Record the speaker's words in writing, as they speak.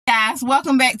guys,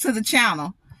 welcome back to the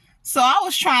channel. So I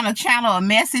was trying to channel a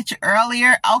message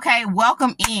earlier. Okay,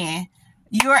 welcome in.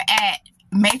 You're at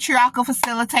Matriarchal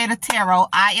Facilitator Tarot.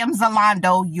 I am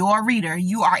Zalando, your reader.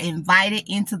 You are invited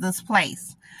into this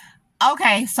place.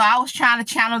 Okay, so I was trying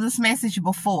to channel this message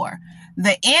before.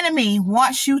 The enemy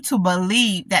wants you to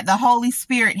believe that the Holy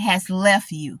Spirit has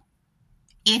left you.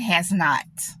 It has not.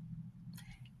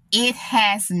 It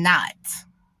has not.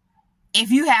 If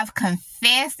you have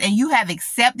confessed and you have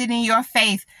accepted in your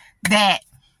faith that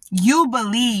you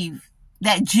believe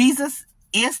that Jesus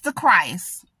is the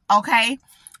Christ, okay,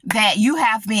 that you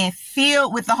have been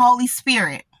filled with the Holy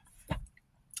Spirit,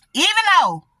 even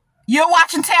though you're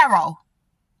watching tarot,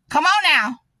 come on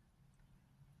now,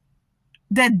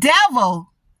 the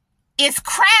devil is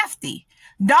crafty.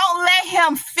 Don't let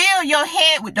him fill your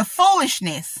head with the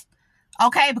foolishness,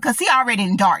 okay, because he already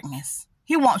in darkness.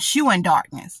 He wants you in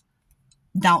darkness.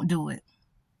 Don't do it.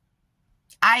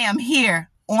 I am here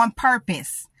on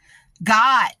purpose.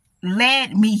 God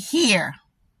led me here.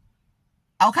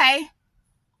 Okay?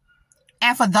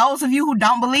 And for those of you who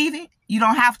don't believe it, you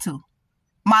don't have to.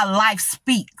 My life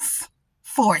speaks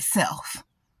for itself.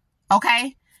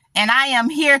 Okay? And I am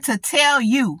here to tell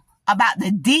you about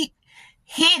the deep,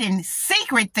 hidden,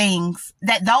 secret things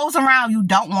that those around you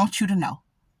don't want you to know.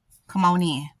 Come on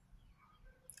in.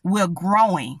 We're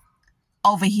growing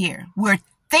over here. We're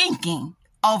thinking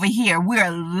over here.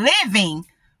 We're living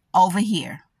over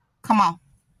here. Come on.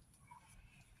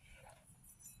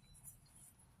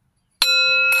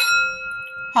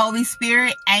 Holy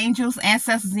Spirit, angels,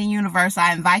 ancestors in the universe,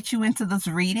 I invite you into this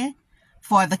reading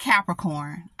for the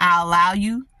Capricorn. I allow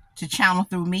you to channel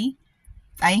through me.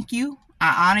 Thank you.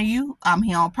 I honor you. I'm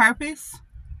here on purpose.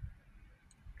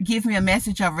 Give me a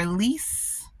message of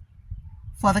release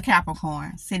for the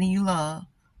Capricorn. Sending you love.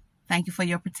 Thank you for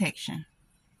your protection.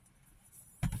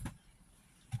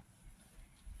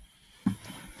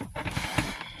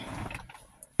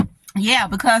 Yeah,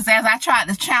 because as I tried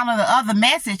to channel the other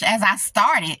message as I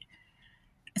started,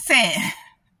 it said,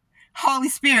 Holy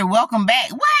Spirit, welcome back.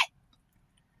 What?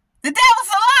 The devil's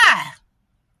a lie.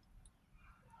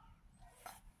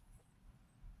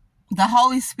 The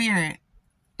Holy Spirit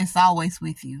is always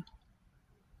with you.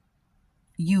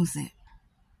 Use it.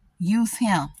 Use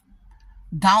him.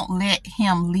 Don't let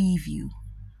him leave you.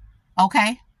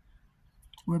 Okay?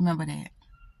 Remember that.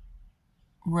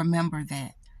 Remember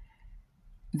that.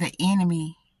 The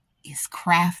enemy is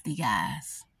crafty,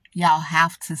 guys. Y'all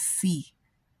have to see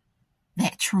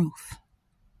that truth.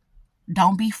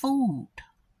 Don't be fooled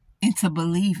into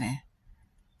believing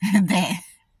that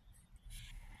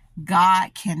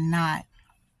God cannot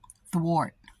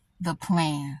thwart the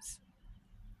plans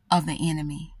of the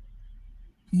enemy.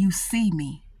 You see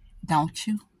me, don't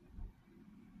you?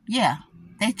 Yeah,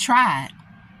 they tried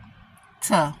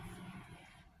to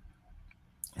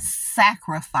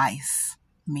sacrifice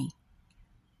me.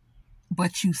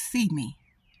 But you see me,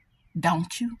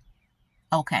 don't you?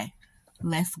 Okay,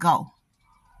 let's go.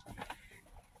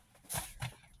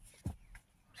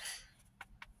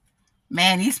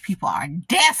 Man, these people are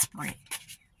desperate.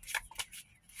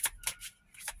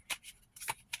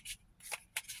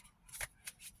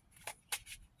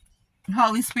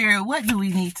 Holy Spirit, what do we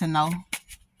need to know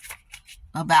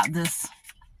about this?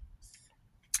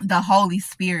 The Holy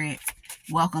Spirit,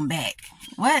 welcome back.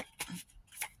 What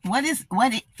is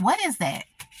that?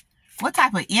 What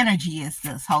type of energy is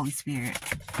this, Holy Spirit?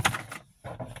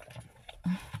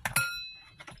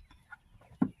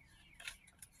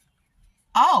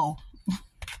 Oh,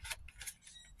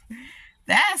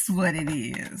 that's what it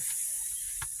is.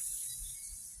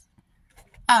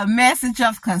 A message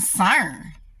of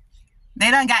concern. They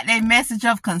done got their message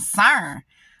of concern.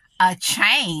 A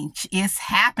change is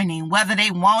happening, whether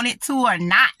they want it to or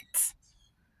not.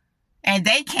 And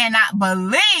they cannot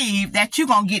believe that you're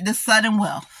going to get this sudden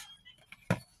wealth.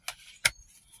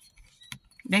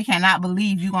 They cannot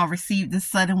believe you're going to receive this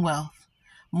sudden wealth.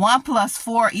 1 +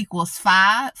 4 =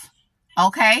 5.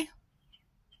 Okay?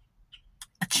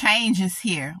 A change is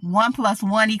here. 1 +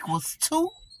 1 = 2.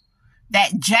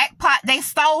 That jackpot they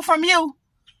stole from you,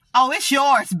 oh, it's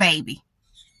yours, baby.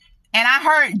 And I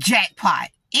heard jackpot.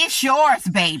 It's yours,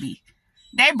 baby.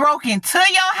 They broke into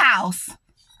your house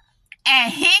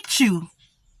and hit you.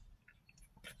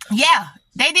 Yeah,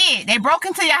 they did. They broke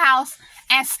into your house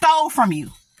and stole from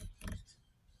you.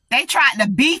 They tried to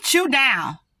beat you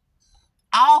down,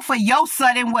 all for your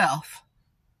sudden wealth.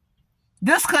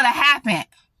 This could have happened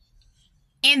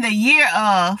in the year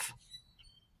of,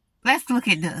 let's look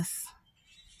at this.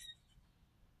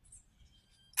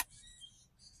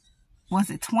 Was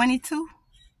it 22?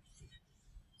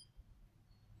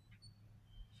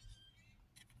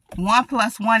 1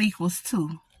 plus 1 equals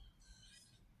 2.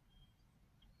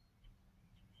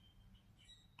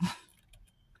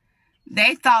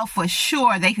 They thought for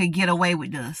sure they could get away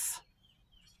with this.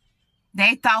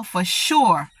 They thought for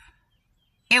sure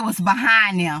it was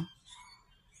behind them.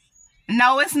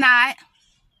 No, it's not.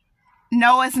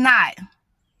 No, it's not.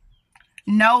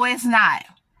 No, it's not.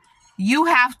 You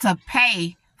have to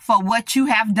pay for what you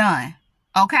have done.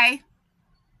 Okay?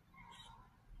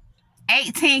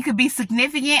 18 could be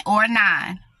significant or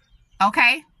 9.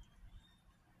 Okay?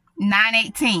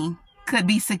 918 could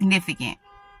be significant.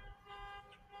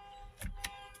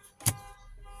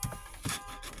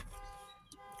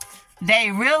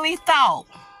 They really thought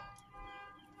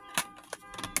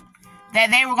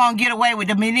that they were going to get away with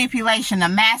the manipulation, the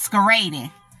masquerading,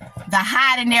 the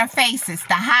hiding their faces,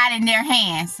 the hiding their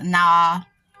hands. Nah,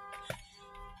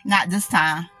 not this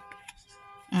time.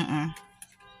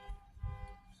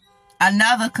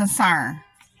 Another concern.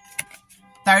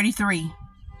 33.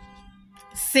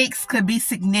 6 could be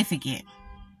significant.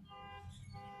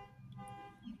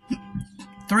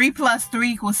 3 plus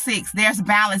 3 equals 6. There's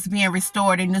balance being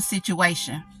restored in this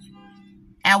situation.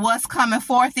 And what's coming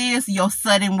forth is your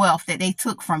sudden wealth that they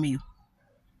took from you.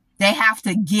 They have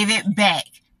to give it back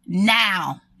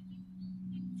now.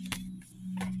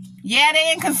 Yeah, they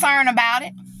ain't concerned about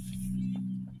it.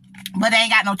 But they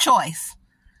ain't got no choice.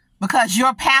 Because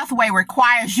your pathway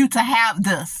requires you to have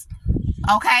this.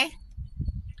 Okay?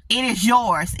 It is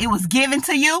yours. It was given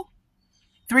to you.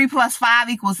 3 plus 5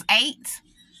 equals 8.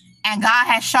 And God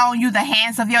has shown you the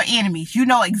hands of your enemies. You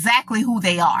know exactly who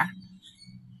they are.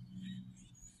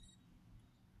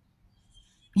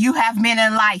 You have been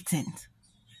enlightened.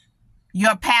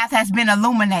 Your path has been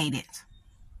illuminated.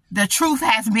 The truth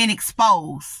has been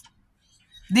exposed.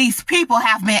 These people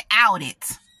have been outed.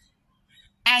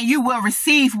 And you will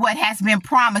receive what has been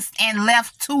promised and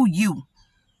left to you.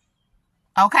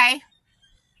 Okay?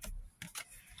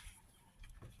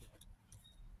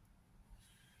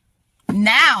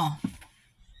 Now,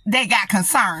 they got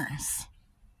concerns.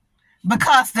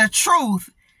 Because the truth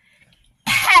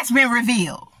has been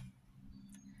revealed.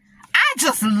 I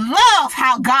just love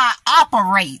how God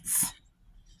operates.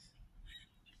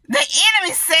 The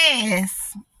enemy says,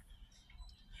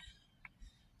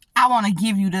 I want to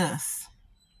give you this.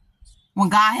 When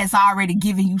God has already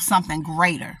given you something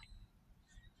greater.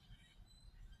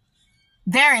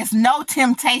 There is no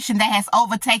temptation that has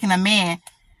overtaken a man.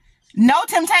 No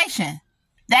temptation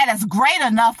that is great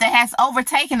enough that has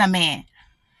overtaken a man.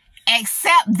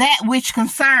 Except that which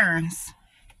concerns.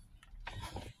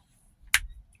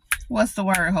 What's the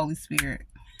word, Holy Spirit?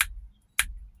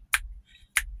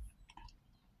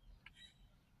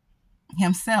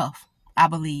 Himself, I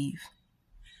believe.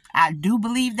 I do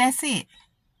believe that's it.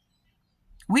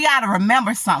 We got to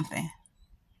remember something.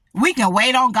 We can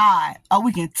wait on God, or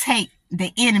we can take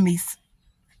the enemy's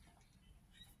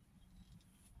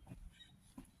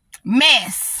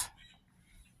mess.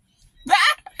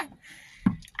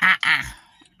 I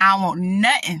don't want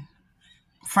nothing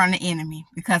from the enemy,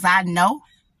 because I know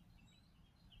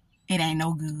it ain't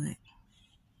no good.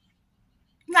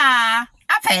 Nah,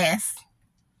 I pass.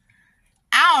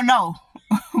 I don't know,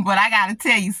 but I got to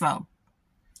tell you something.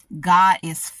 God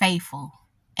is faithful.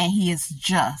 And he is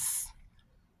just.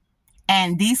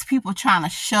 And these people trying to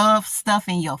shove stuff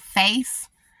in your face.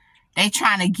 They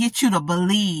trying to get you to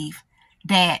believe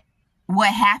that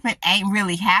what happened ain't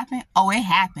really happened. Oh, it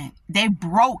happened. They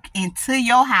broke into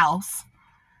your house.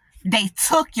 They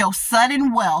took your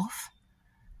sudden wealth.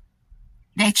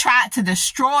 They tried to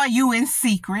destroy you in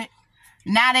secret.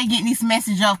 Now they getting this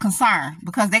message of concern.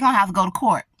 Because they're going to have to go to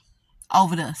court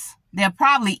over this. They're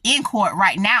probably in court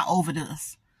right now over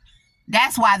this.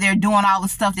 That's why they're doing all the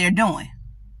stuff they're doing.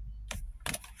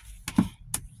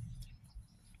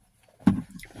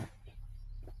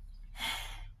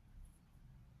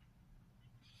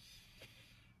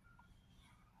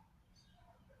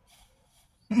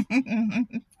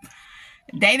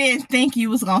 They didn't think you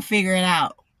was going to figure it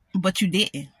out, but you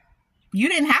didn't. You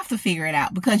didn't have to figure it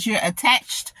out because you're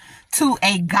attached to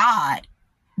a God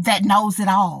that knows it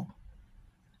all.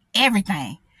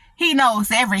 Everything. He knows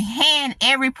every hand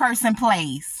every person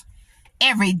plays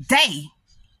every day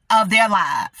of their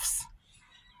lives.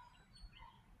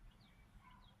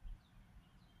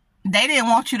 They didn't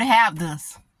want you to have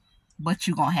this, but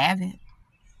you're going to have it.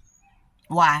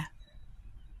 Why?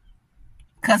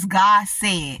 Because God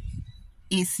said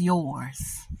it's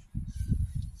yours.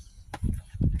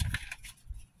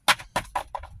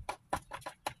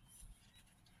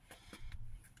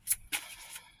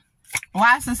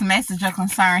 Why is this message of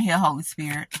concern here, Holy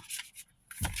Spirit?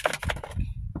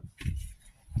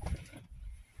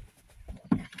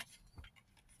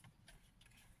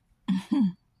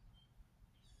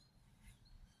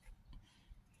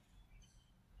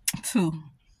 2.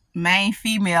 Main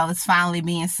female is finally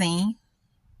being seen.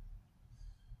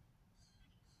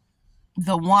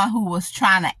 The one who was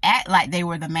trying to act like they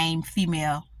were the main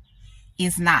female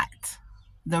is not.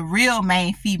 The real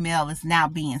main female is now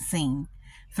being seen.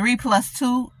 3 plus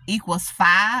 2 equals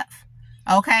 5.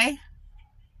 Okay?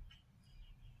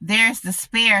 There's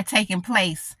despair taking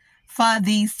place for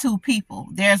these two people.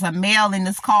 There's a male in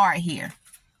this card here.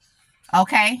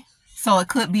 Okay? So it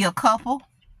could be a couple.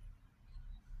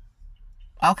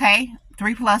 Okay?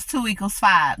 3 plus 2 equals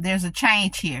 5. There's a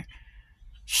change here.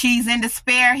 She's in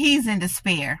despair. He's in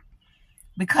despair.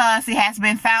 Because it has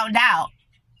been found out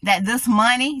that this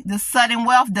money, this sudden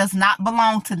wealth, does not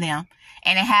belong to them.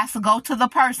 And it has to go to the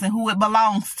person who it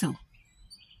belongs to.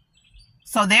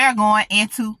 So they're going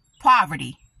into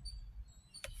poverty.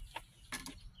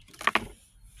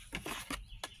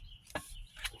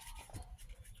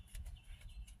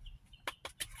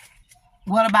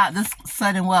 What about this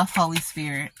sudden wealth, Holy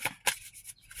Spirit?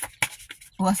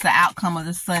 What's the outcome of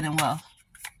the sudden wealth?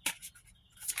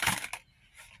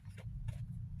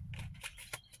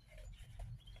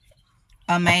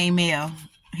 A main male.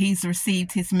 He's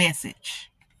received his message.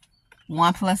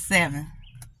 1 plus 7.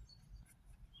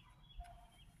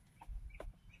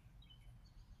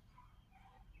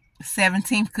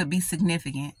 17th could be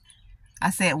significant. I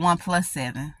said 1 plus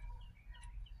 7.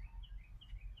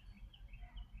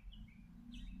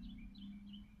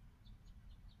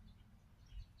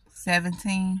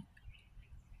 17.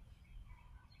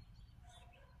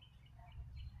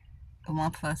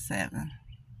 1 plus 7.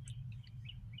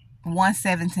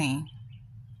 117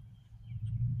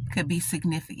 could be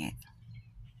significant.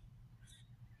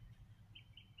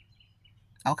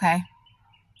 Okay?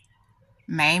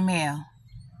 Main male.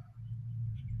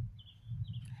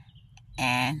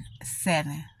 And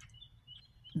 7.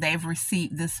 They've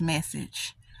received this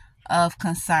message of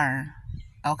concern.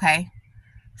 Okay?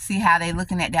 See how they're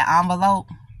looking at that envelope?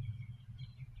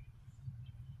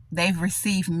 They've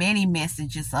received many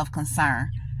messages of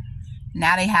concern.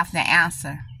 Now they have to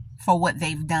answer for what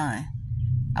they've done.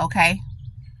 Okay?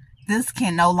 This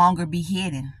can no longer be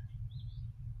hidden.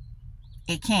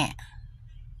 It can't.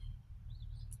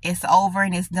 It's over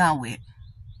and it's done with.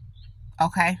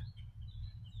 Okay?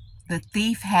 The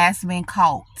thief has been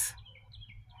caught.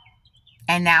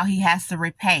 And now he has to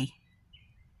repay.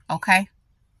 Okay?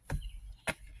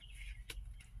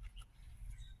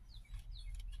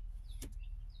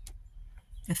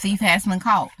 The thief has been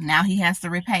caught. Now he has to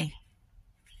repay.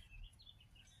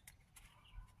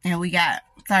 And we got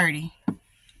 30.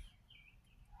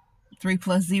 3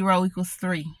 plus 0 equals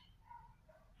 3.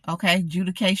 Okay,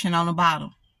 adjudication on the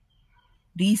bottom.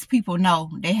 These people know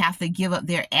they have to give up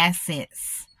their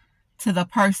assets to the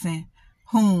person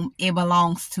whom it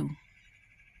belongs to.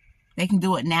 They can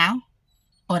do it now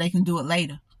or they can do it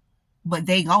later. But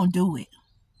they gonna do it.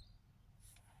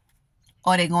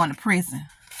 Or they going to prison.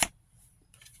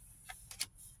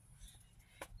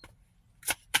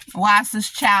 Why is this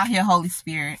child here, Holy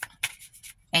Spirit?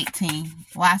 18.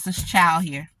 Why is this child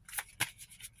here?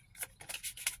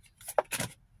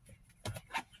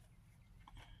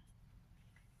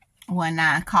 One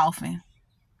 9, coffin.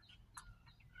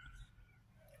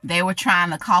 They were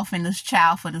trying to coffin this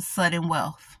child for the sudden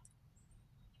wealth.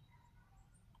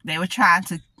 They were trying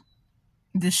to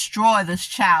destroy this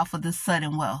child for the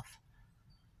sudden wealth.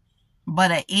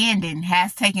 But an ending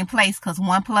has taken place because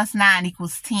 1 plus 9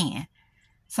 equals 10.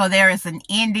 So there is an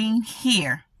ending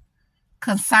here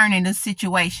concerning this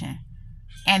situation.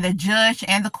 And the judge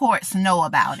and the courts know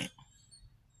about it.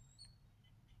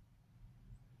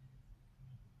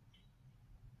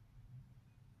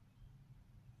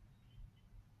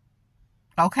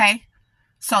 Okay?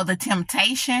 So the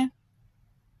temptation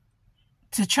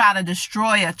to try to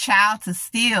destroy a child to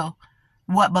steal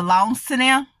what belongs to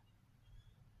them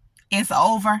is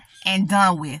over and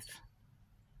done with.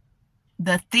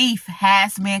 The thief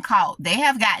has been caught. They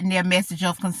have gotten their message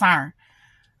of concern.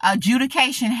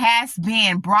 Adjudication has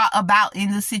been brought about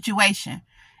in the situation.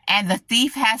 And the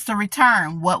thief has to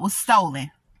return what was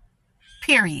stolen.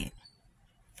 Period.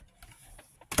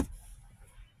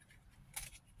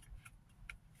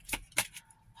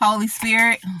 Holy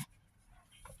Spirit,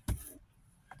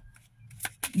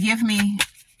 give me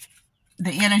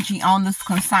the energy on this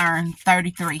concern.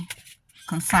 33.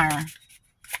 Concern.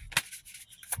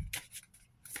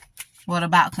 What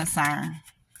about concern?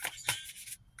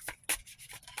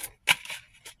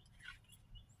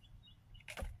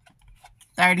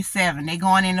 $37. They're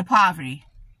going into poverty.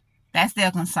 That's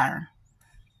their concern.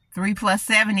 3 plus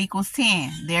 7 equals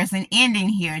 10. There's an ending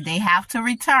here. They have to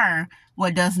return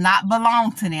what does not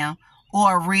belong to them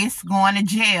or risk going to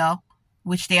jail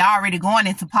which they're already going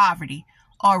into poverty,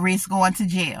 or risk going to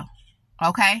jail.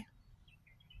 Okay?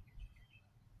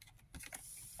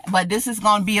 But this is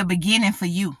going to be a beginning for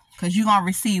you, because you're going to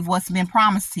receive what's been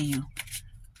promised to you.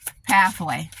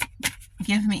 Pathway.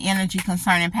 Give me energy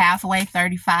concerning pathway.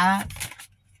 35.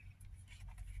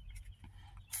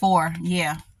 4.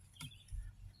 Yeah.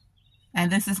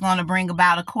 And this is going to bring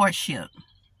about a courtship.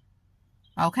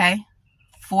 Okay?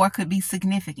 4 could be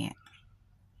significant.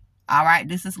 All right?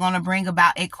 This is going to bring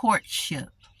about a courtship.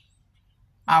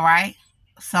 All right?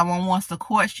 Someone wants to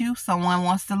court you. Someone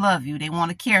wants to love you. They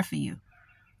want to care for you.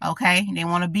 Okay? They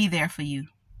want to be there for you.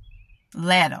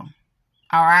 Let them.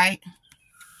 All right?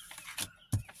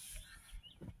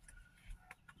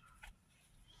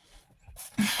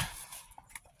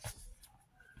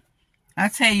 I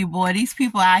tell you, boy, these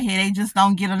people out here, they just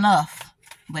don't get enough.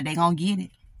 But they gonna get it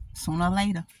sooner or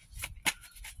later.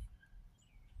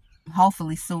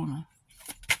 Hopefully sooner.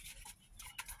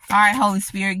 All right, Holy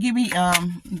Spirit, give me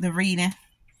the reading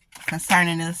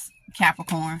concerning this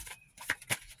Capricorn.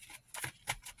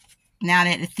 Now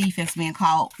that the thief has been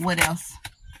caught, what else?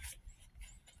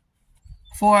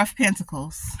 4 of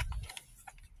Pentacles.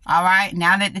 All right,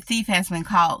 now that the thief has been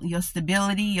caught, your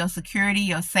stability, your security,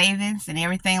 your savings, and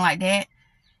everything like that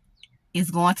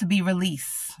is going to be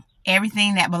released.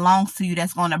 Everything that belongs to you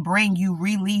that's going to bring you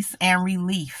release and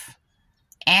relief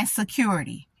and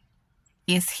security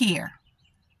is here.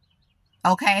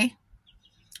 Okay?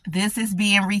 This is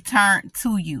being returned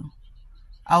to you.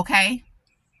 Okay?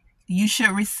 You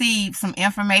should receive some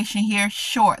information here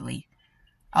shortly.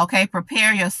 Okay?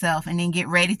 Prepare yourself and then get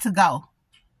ready to go.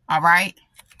 All right?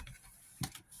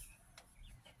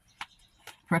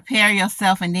 Prepare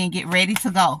yourself and then get ready to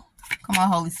go. Come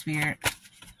on, Holy Spirit.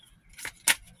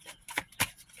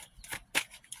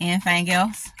 Anything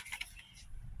else?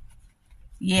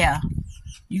 Yeah.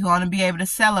 You're going to be able to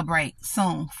celebrate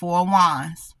soon. 4 of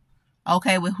Wands.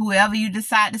 Okay, with whoever you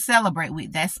decide to celebrate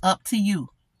with. That's up to you.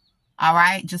 All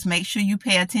right? Just make sure you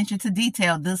pay attention to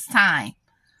detail this time.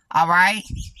 All right?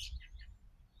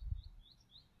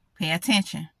 Pay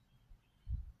attention.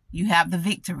 You have the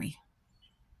victory.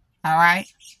 All right?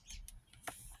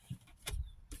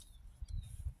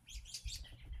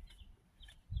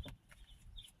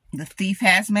 The thief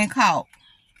has been caught.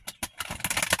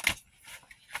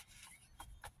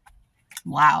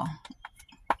 Wow.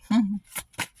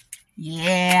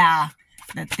 Yeah.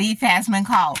 The thief has been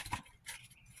caught.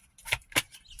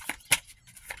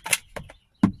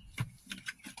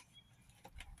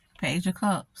 Page of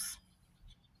Cups.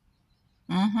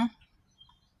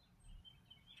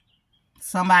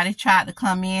 Somebody tried to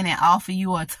come in and offer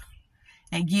you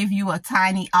and give you a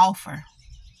tiny offer.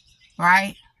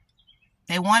 Right?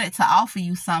 They wanted to offer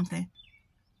you something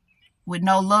with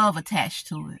no love attached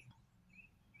to it.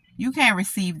 You can't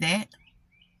receive that.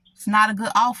 It's not a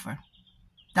good offer.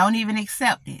 Don't even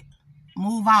accept it.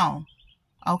 Move on.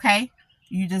 Okay?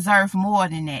 You deserve more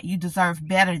than that. You deserve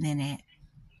better than that.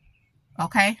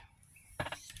 Okay?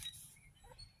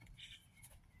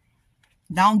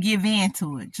 Don't give in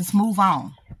to it. Just move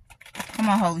on. Come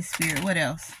on, Holy Spirit. What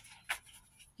else?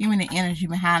 Give me the energy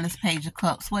behind this Page of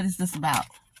Cups. What is this about?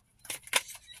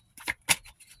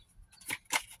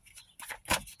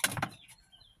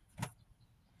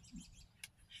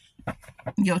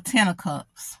 Your 10 of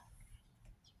Cups.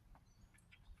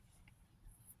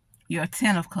 Your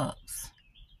 10 of Cups.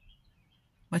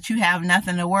 But you have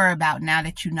nothing to worry about now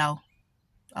that you know.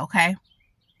 Okay?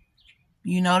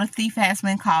 You know the thief has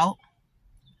been caught.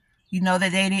 You know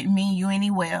that they didn't mean you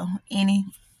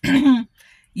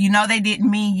you know they didn't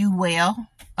mean you well.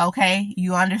 Okay?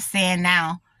 You understand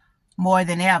now more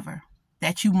than ever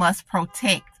that you must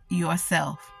protect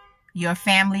yourself, your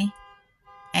family,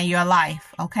 and your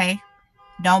life. Okay?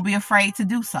 Don't be afraid to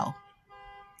do so.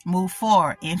 Move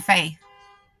forward in faith.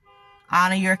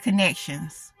 Honor your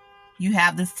connections. You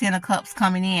have this 10 of Cups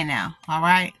coming in now. All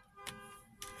right?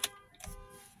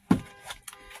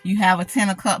 You have a 10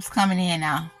 of Cups coming in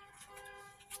now.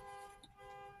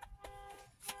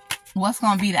 What's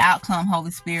going to be the outcome,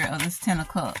 Holy Spirit, of this 10 of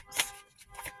Cups?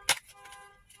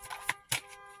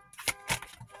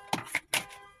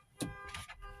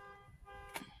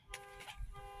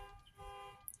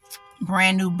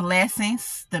 Brand new blessings,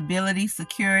 stability,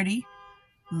 security,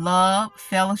 love,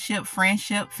 fellowship,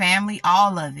 friendship, family,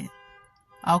 all of it.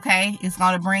 Okay? It's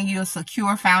going to bring you a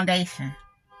secure foundation.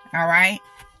 All right?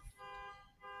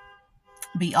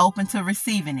 Be open to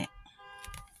receiving it.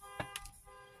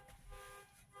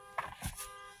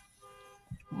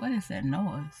 What is that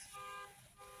noise?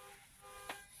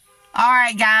 All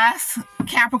right, guys.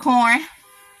 Capricorn.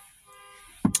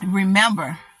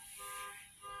 Remember,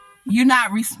 You're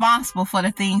not responsible for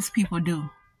the things people do.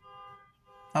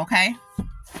 Okay?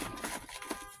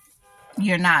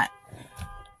 You're not.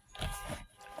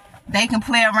 They can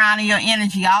play around in your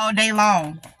energy all day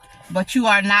long, but you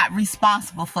are not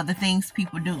responsible for the things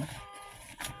people do.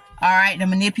 Alright? The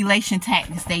manipulation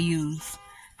tactics they use.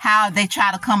 How they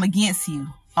try to come against you.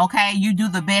 Okay? You do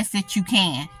the best that you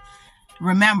can.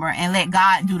 Remember, and let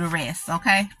God do the rest.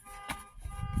 Okay?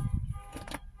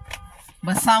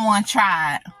 But someone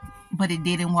tried, but it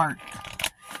didn't work.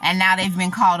 And now they've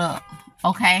been caught up.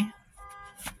 Okay?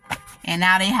 And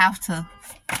now they have to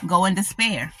go in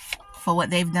despair for what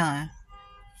they've done.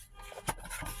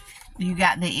 You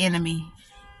got the enemy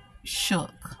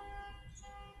shook.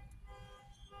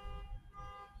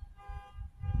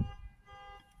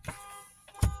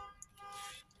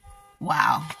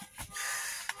 Wow.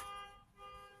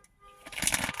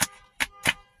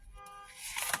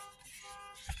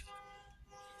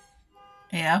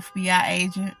 FBI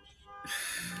agent.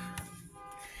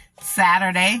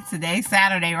 Saturday. Today's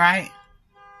Saturday, right?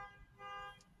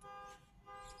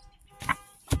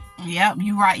 Yep,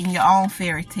 you writing your own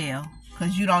fairy tale.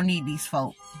 Because you don't need these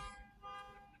folk.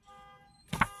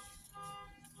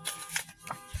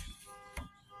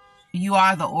 You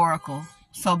are the oracle.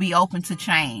 So be open to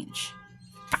change.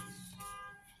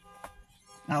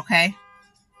 Okay?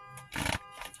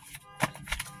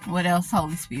 What else,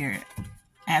 Holy Spirit?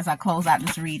 As I close out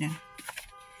this reading.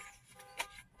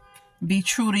 Be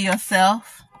true to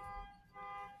yourself.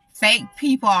 Fake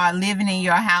people are living in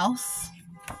your house.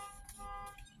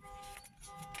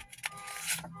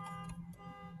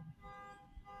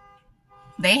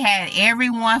 They had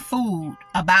everyone fooled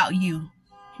about you.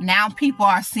 Now people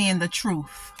are seeing the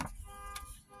truth.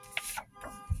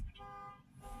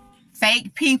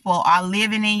 Fake people are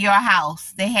living in your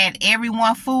house. They had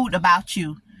everyone fooled about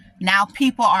you. Now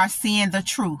people are seeing the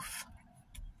truth.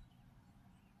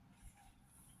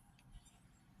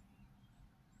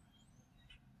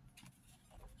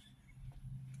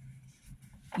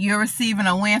 You're receiving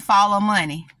a windfall of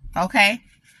money. Okay?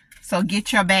 So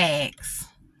get your bags.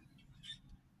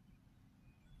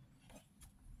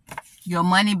 Your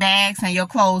money bags and your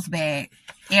clothes bag.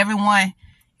 Everyone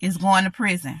is going to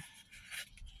prison.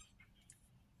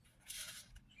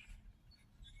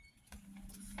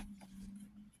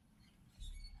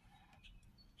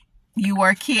 You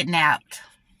were kidnapped.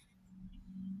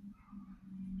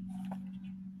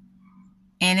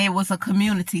 And it was a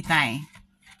community thing.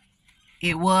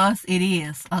 It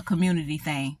is a community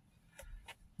thing.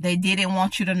 They didn't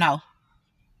want you to know.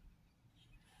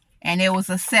 And it was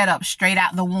a setup straight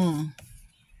out the womb.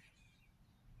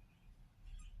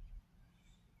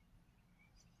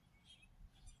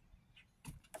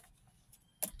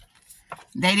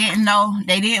 They didn't know.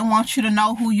 They didn't want you to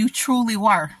know who you truly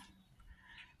were.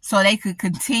 So they could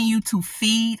continue to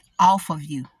feed off of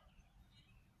you.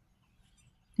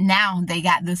 Now they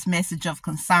got this message of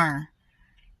concern.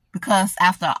 Because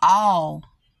after all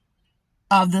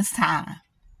of this time,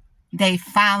 they've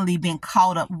finally been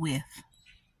caught up with.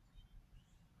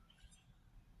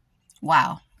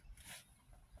 Wow.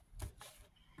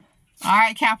 All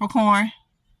right, Capricorn.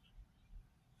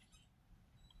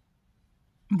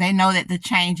 They know that the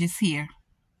change is here.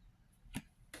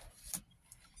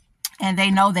 And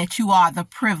they know that you are the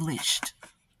privileged.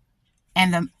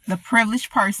 And the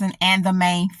privileged person and the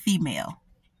main female.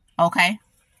 Okay?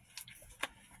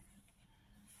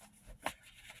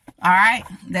 All right.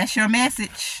 That's your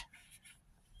message.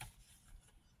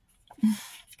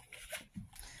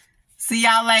 See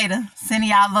y'all later. Sending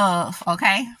y'all love.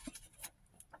 Okay?